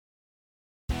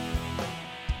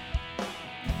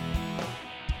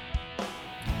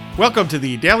Welcome to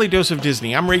the Daily Dose of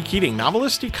Disney. I'm Ray Keating,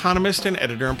 novelist, economist, and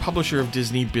editor and publisher of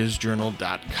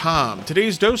DisneyBizJournal.com.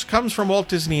 Today's dose comes from Walt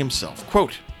Disney himself.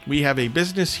 Quote, "We have a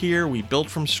business here we built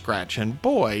from scratch, and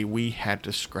boy, we had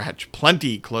to scratch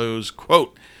plenty," close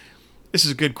quote. This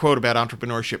is a good quote about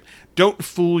entrepreneurship. Don't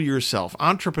fool yourself.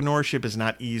 Entrepreneurship is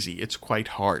not easy. It's quite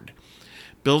hard.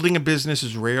 Building a business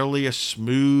is rarely a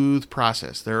smooth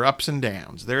process. There are ups and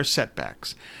downs. There are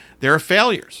setbacks. There are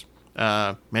failures.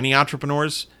 Many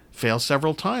entrepreneurs fail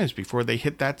several times before they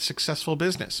hit that successful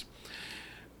business.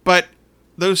 But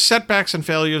those setbacks and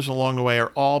failures along the way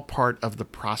are all part of the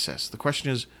process. The question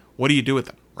is, what do you do with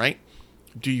them, right?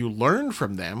 Do you learn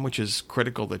from them, which is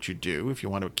critical that you do if you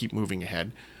want to keep moving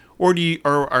ahead, or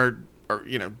are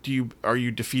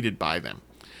you defeated by them?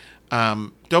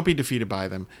 Don't be defeated by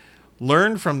them.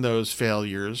 Learn from those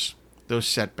failures, those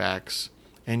setbacks,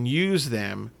 and use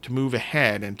them to move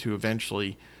ahead and to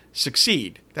eventually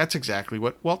succeed. That's exactly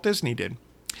what Walt Disney did.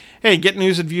 Hey, get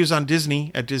news and views on Disney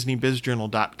at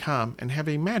DisneyBizJournal.com and have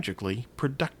a magically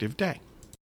productive day.